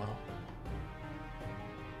 but oh well.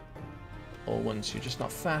 Olwens, you're just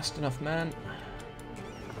not fast enough, man.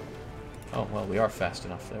 Oh, well, we are fast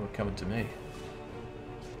enough. They were coming to me.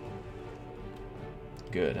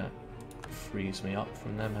 Good, that frees me up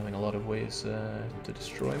from them having a lot of ways to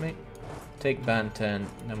destroy me. Take ban 10,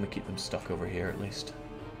 and then we keep them stuck over here at least.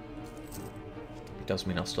 It does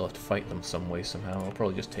mean I'll still have to fight them some way somehow. I'll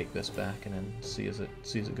probably just take this back and then see as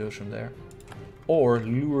it goes from there. Or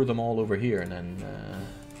lure them all over here and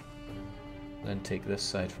then take this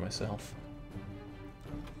side for myself.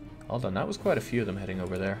 Hold on, that was quite a few of them heading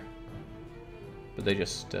over there. But they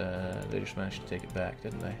just managed to take it back,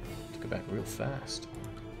 didn't they? Took it back real fast.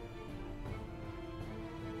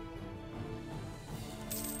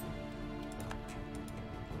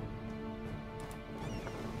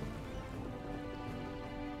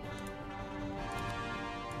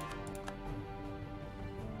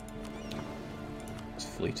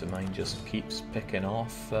 Fleet of mine just keeps picking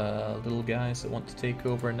off little guys that want to take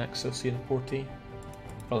over Naxos and Porti.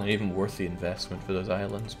 Probably not even worth the investment for those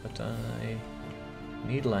islands, but I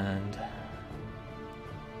need land.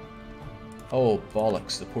 Oh,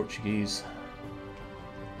 bollocks, the Portuguese.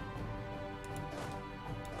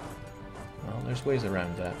 Well, there's ways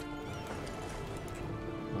around that.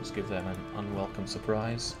 Let's give them an unwelcome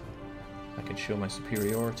surprise. I can show my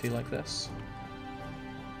superiority like this.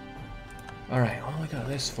 Alright, well, we got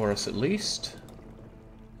this for us at least.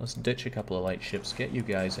 Let's ditch a couple of light ships, get you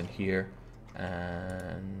guys in here,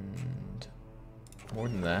 and more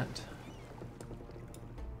than that,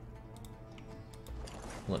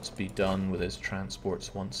 let's be done with his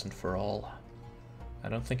transports once and for all. I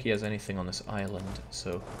don't think he has anything on this island,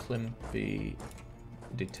 so Klimpy,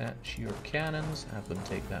 detach your cannons, have them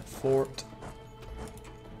take that fort.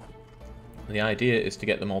 The idea is to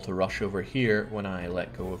get them all to rush over here when I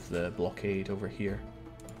let go of the blockade over here.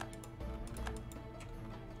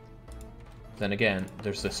 Then again,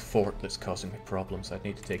 there's this fort that's causing me problems. I'd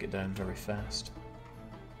need to take it down very fast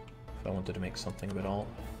if I wanted to make something of it all.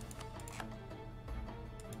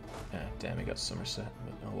 Ah, damn, he got Somerset,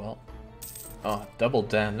 but oh well. Oh, double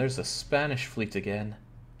damn, there's a Spanish fleet again.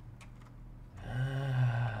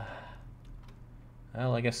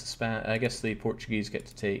 Well, I guess the Portuguese get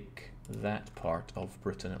to take that part of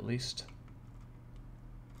Britain at least.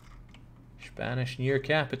 Spanish near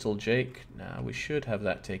capital, Jake. Nah, we should have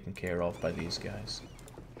that taken care of by these guys.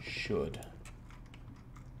 Should.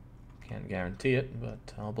 Can't guarantee it,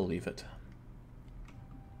 but I'll believe it.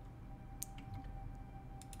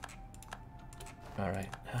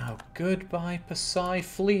 Alright, now goodbye Pasai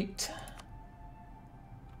fleet.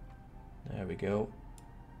 There we go.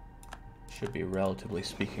 Should be, relatively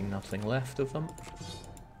speaking, nothing left of them.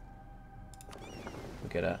 We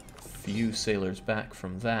get a few sailors back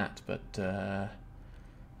from that, but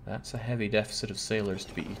that's a heavy deficit of sailors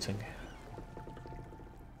to be eating.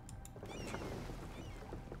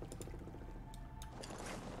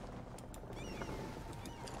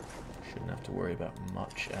 Shouldn't have to worry about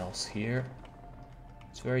much else here.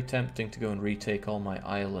 It's very tempting to go and retake all my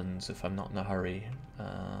islands if I'm not in a hurry.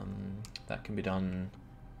 That can be done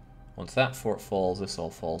once that fort falls. This all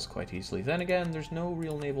falls quite easily. Then again, there's no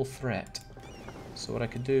real naval threat. So what I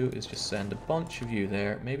could do is just send a bunch of you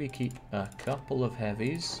there, maybe keep a couple of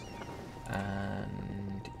heavies,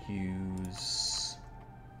 and use...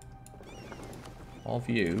 of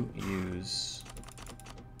you, use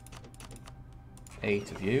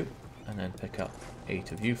 8 of you, and then pick up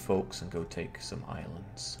 8 of you folks and go take some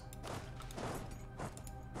islands.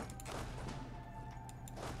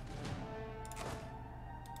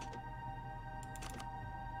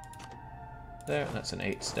 There, that's an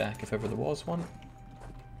 8 stack if ever there was one.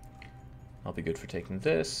 I'll be good for taking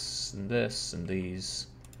this, and this, and these.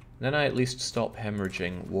 And then I at least stop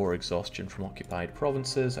hemorrhaging war exhaustion from occupied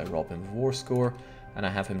provinces, I rob him of war score, and I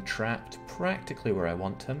have him trapped practically where I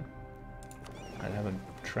want him. I'd have him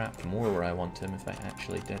trapped more where I want him if I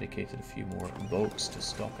actually dedicated a few more boats to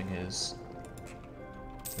stopping his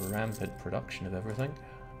rampant production of everything.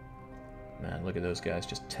 Man, look at those guys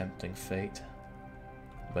just tempting fate.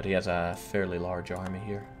 But he has a fairly large army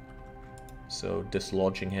here, so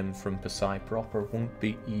dislodging him from Pasai proper won't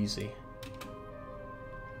be easy.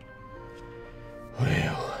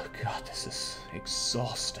 Well, God, this is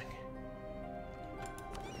exhausting.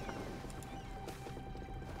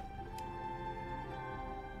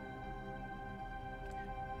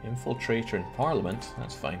 Infiltrator in Parliament,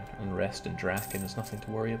 that's fine. Unrest in Draken is nothing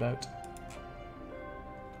to worry about.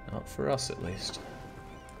 Not for us, at least.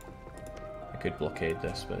 I could blockade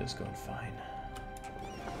this, but it's going fine.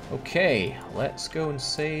 Okay, let's go and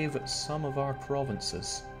save some of our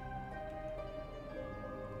provinces.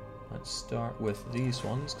 Let's start with these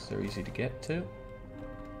ones, because they're easy to get to.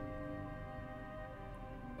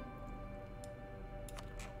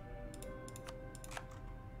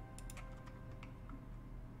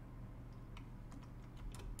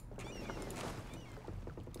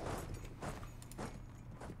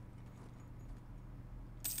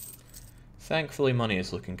 Thankfully money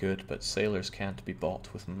is looking good, but sailors can't be bought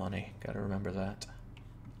with money. Gotta remember that.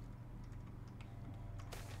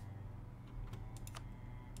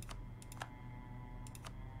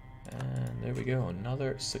 And there we go,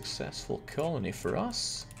 another successful colony for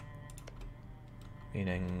us.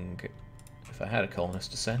 Meaning, if I had a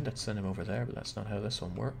colonist to send, I'd send him over there, but that's not how this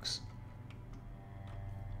one works.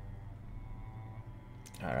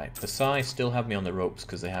 Alright, Pasai still have me on the ropes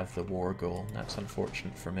because they have the war goal. That's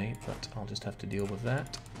unfortunate for me, but I'll just have to deal with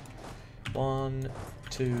that. 1,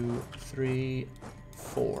 2, 3,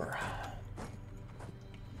 4.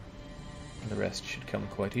 And the rest should come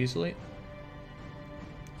quite easily.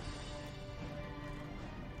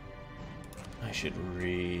 I should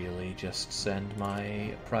really just send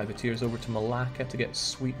my privateers over to Malacca to get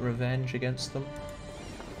sweet revenge against them.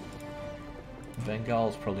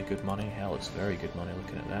 Bengal's probably good money. Hell, it's very good money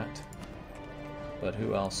looking at that. But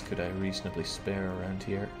who else could I reasonably spare around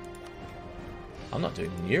here? I'm not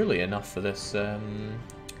doing nearly enough for this,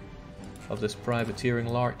 of this privateering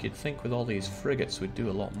lark. You'd think with all these frigates we'd do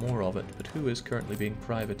a lot more of it, but who is currently being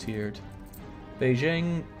privateered?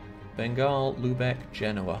 Beijing, Bengal, Lubeck,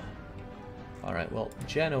 Genoa. Alright, well,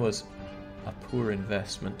 Genoa's a poor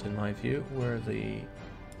investment in my view. Where are the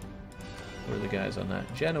guys on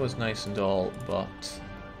that? Genoa's nice and all, but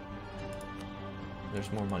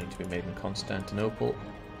there's more money to be made in Constantinople,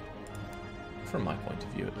 from my point of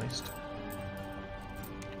view at least.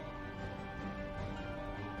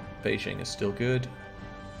 Beijing is still good.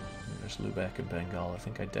 And there's Lubeck and Bengal. I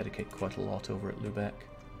think I dedicate quite a lot over at Lubeck.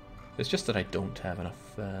 It's just that I don't have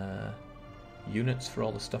enough units for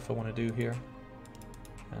all the stuff I want to do here,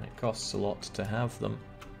 and it costs a lot to have them.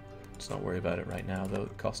 Let's not worry about it right now, though.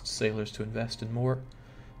 It costs sailors to invest in more.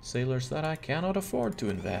 Sailors that I cannot afford to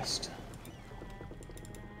invest.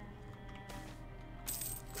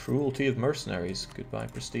 Cruelty of mercenaries. Goodbye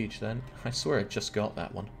prestige then. I swear I just got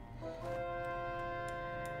that one.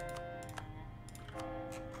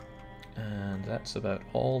 And that's about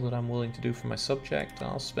all that I'm willing to do for my subject.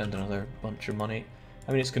 I'll spend another bunch of money.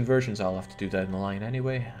 I mean, it's conversions I'll have to do down the line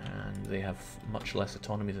anyway, and they have much less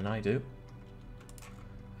autonomy than I do.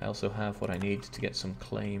 I also have what I need to get some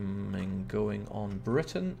claiming going on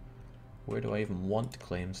Britain. Where do I even want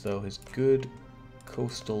claims though? Is good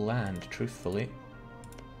coastal land, truthfully.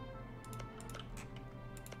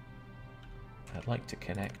 I'd like to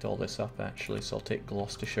connect all this up actually, so I'll take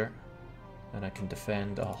Gloucestershire. And I can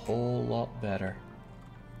defend a whole lot better.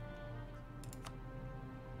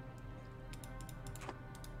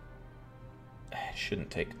 It shouldn't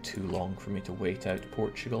take too long for me to wait out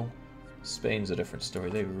Portugal. Spain's a different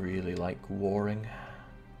story, they really like warring.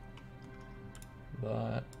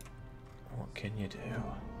 But what can you do?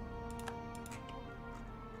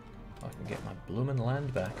 I can get my bloomin'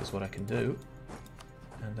 land back is what I can do.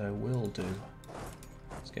 And I will do.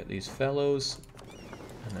 Let's get these fellows.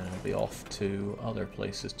 And then I'll be off to other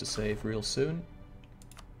places to save real soon.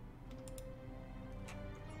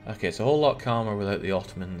 Okay, it's a whole lot calmer without the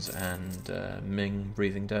Ottomans and Ming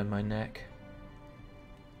breathing down my neck.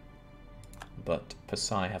 But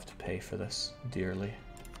Pasai have to pay for this dearly.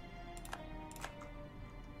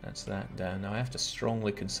 That's that down. Now I have to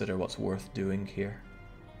strongly consider what's worth doing here.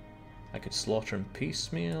 I could slaughter them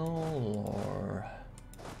piecemeal, or...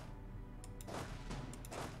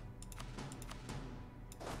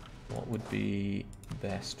 what would be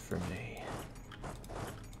best for me?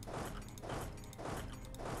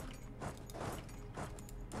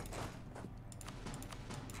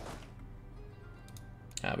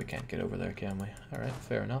 Ah, we can't get over there, can we? Alright,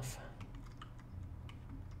 fair enough.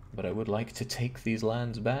 But I would like to take these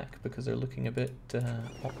lands back because they're looking a bit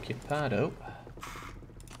occupado.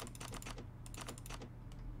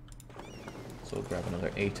 So we'll grab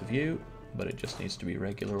another 8 of you, but it just needs to be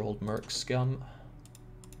regular old merc scum.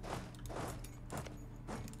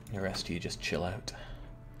 The rest of you just chill out.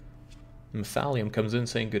 Methalium comes in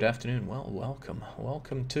saying good afternoon. Well, welcome.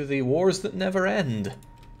 Welcome to the wars that never end.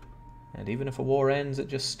 And even if a war ends, it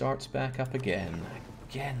just starts back up again.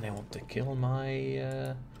 Again, they want to kill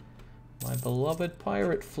my my beloved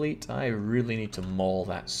pirate fleet. I really need to maul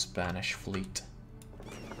that Spanish fleet.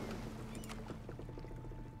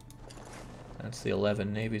 That's the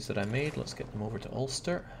 11 navies that I made. Let's get them over to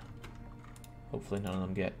Ulster. Hopefully none of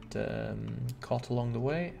them get caught along the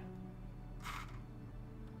way.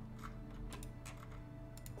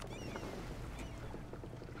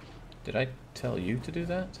 Did I tell you to do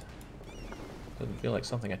that? Doesn't feel like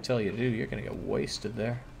something I tell you to do. You're gonna get wasted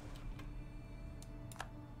there.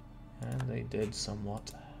 And they did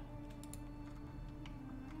somewhat.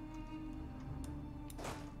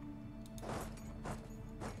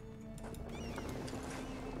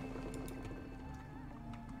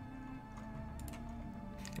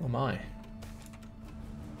 Oh my.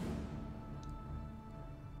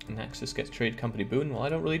 Naxos gets trade company boon. Well, I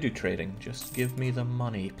don't really do trading. Just give me the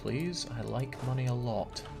money, please. I like money a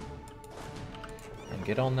lot. And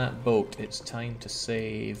get on that boat. It's time to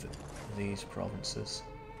save these provinces.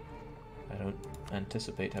 I don't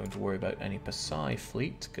anticipate having to worry about any Pasai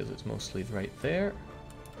fleet, because it's mostly right there.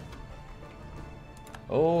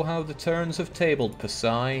 Oh, how the turns have tabled,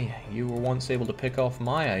 Pasai. You were once able to pick off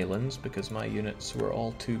my islands because my units were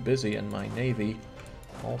all too busy and my navy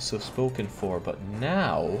also spoken for, but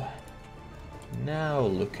now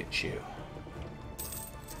look at you.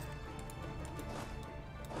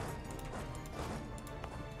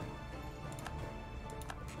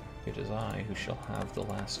 It is I who shall have the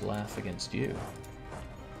last laugh against you.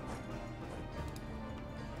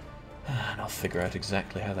 And I'll figure out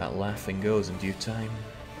exactly how that laughing goes in due time.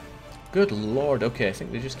 Good lord, okay, I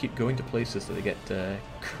think they just keep going to places that they get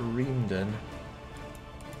creamed in.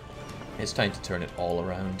 It's time to turn it all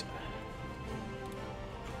around.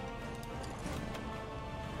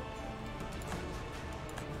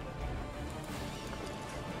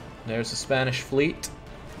 There's the Spanish fleet.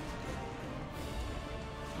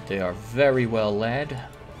 They are very well led,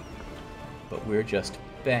 but we're just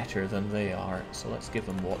better than they are, so let's give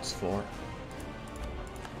them what's for.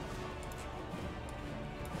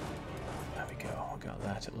 There we go, we got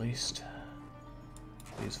that at least.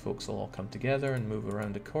 These folks will all come together and move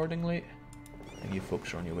around accordingly, and you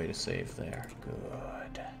folks are on your way to save there.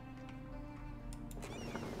 Good.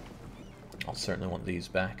 I'll certainly want these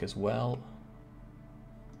back as well.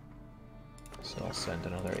 So I'll send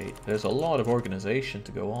another 8. There's a lot of organization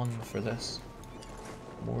to go on for this.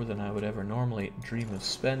 More than I would ever normally dream of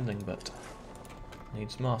spending, but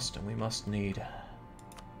needs must, and we must need.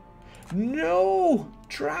 No!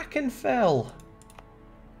 Drakenfell!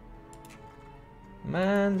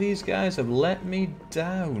 Man, these guys have let me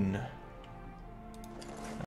down.